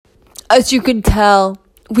as you can tell,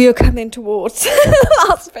 we are coming towards the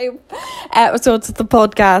last few episodes of the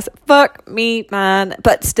podcast. Fuck me, man.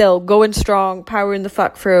 But still, going strong, powering the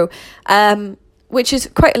fuck through. Which is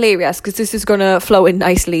quite hilarious because this is going to flow in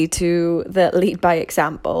nicely to the lead by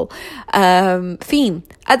example theme.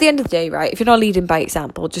 At the end of the day, right, if you're not leading by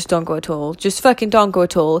example, just don't go at all. Just fucking don't go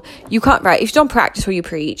at all. You can't, right, if you don't practice what you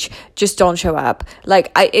preach, just don't show up.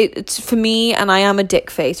 Like, it's for me, and I am a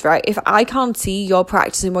dick face, right? If I can't see you're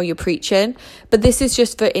practicing what you're preaching, but this is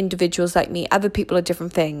just for individuals like me. Other people are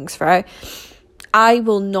different things, right? I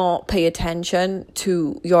will not pay attention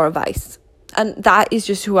to your advice. And that is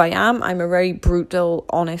just who I am. I'm a very brutal,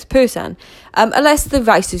 honest person. Unless the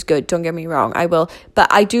advice is good, don't get me wrong, I will.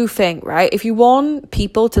 But I do think, right, if you want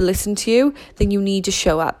people to listen to you, then you need to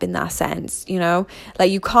show up in that sense, you know?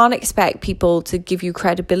 Like, you can't expect people to give you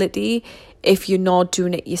credibility if you're not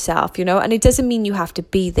doing it yourself, you know? And it doesn't mean you have to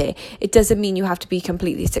be there. It doesn't mean you have to be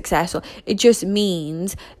completely successful. It just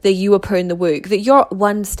means that you are putting the work, that you're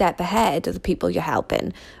one step ahead of the people you're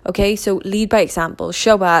helping, okay? So lead by example,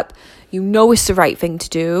 show up. You know it's the right thing to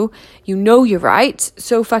do. You know you're right.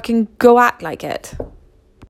 So fucking go act like it.